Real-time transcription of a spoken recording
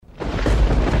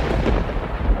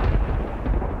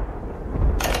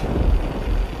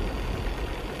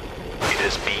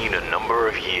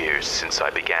of years since I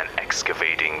began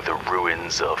excavating the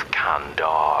ruins of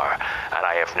Kandar, and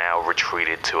I have now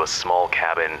retreated to a small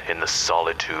cabin in the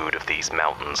solitude of these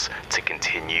mountains to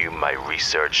continue my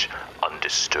research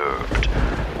undisturbed.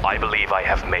 I believe I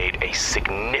have made a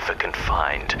significant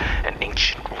find, an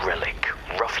ancient relic,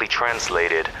 roughly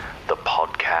translated, the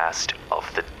Podcast of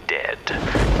the Dead.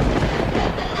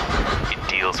 It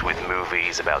deals with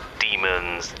movies about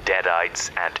demons, deadites,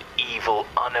 and evil,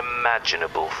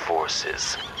 unimaginable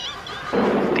forces.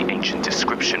 The ancient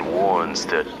description warns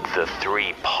that the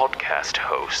 3 podcast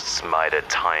hosts might at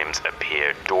times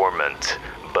appear dormant,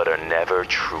 but are never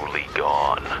truly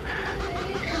gone.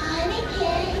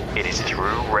 It is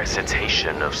through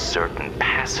recitation of certain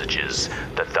passages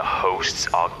that the hosts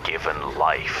are given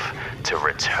life to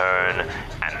return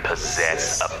and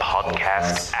possess a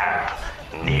podcast app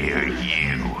near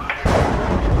you.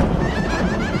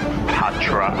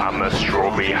 Patra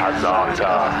Amastrobi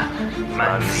Hazata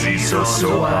Manzizo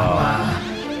Soa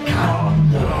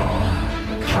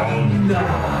Kanda.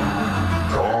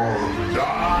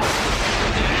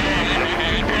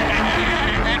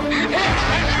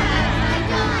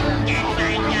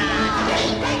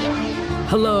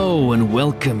 Hello and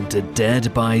welcome to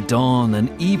Dead by Dawn,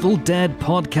 an Evil Dead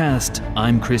podcast.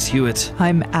 I'm Chris Hewitt.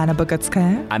 I'm Anna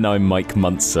Bogutskaya. And I'm Mike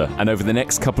Munzer. And over the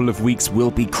next couple of weeks,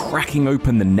 we'll be cracking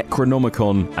open the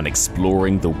Necronomicon and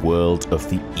exploring the world of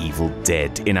the Evil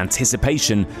Dead in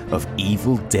anticipation of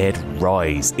Evil Dead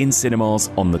Rise in cinemas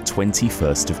on the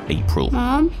 21st of April.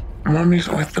 Mom? Mommy's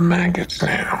with the maggots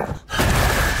now.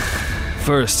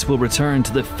 First, we'll return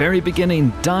to the very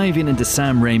beginning, diving into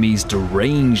Sam Raimi's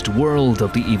deranged world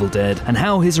of the Evil Dead and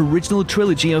how his original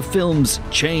trilogy of films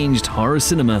changed horror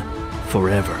cinema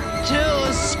forever. 2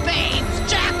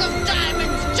 spades, jack of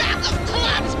diamonds, jack of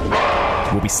clubs.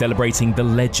 We'll be celebrating the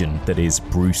legend that is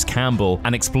Bruce Campbell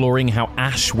and exploring how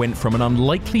Ash went from an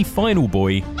unlikely final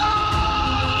boy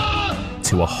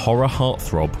to a horror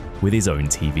heartthrob with his own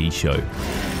TV show.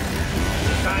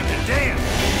 Time to dance.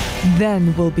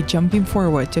 Then we'll be jumping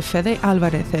forward to Fede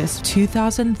Alvarez's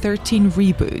 2013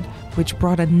 reboot, which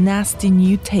brought a nasty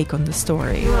new take on the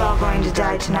story. We're all going to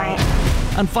die tonight.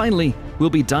 And finally, we'll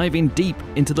be diving deep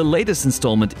into the latest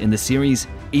installment in the series,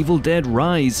 Evil Dead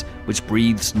Rise, which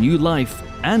breathes new life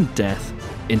and death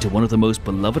into one of the most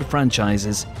beloved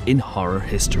franchises in horror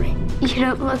history. You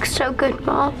don't look so good,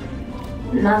 Mom.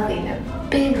 Nothing a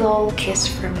big old kiss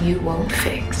from you won't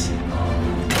fix.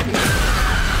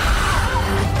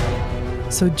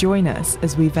 So join us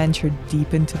as we venture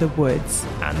deep into the woods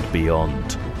And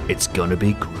beyond. It's gonna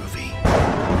be groovy.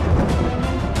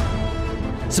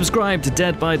 Subscribe to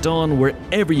Dead by Dawn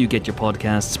wherever you get your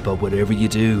podcasts, but whatever you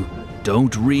do,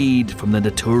 don't read from the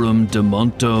Naturum de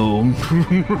Monto.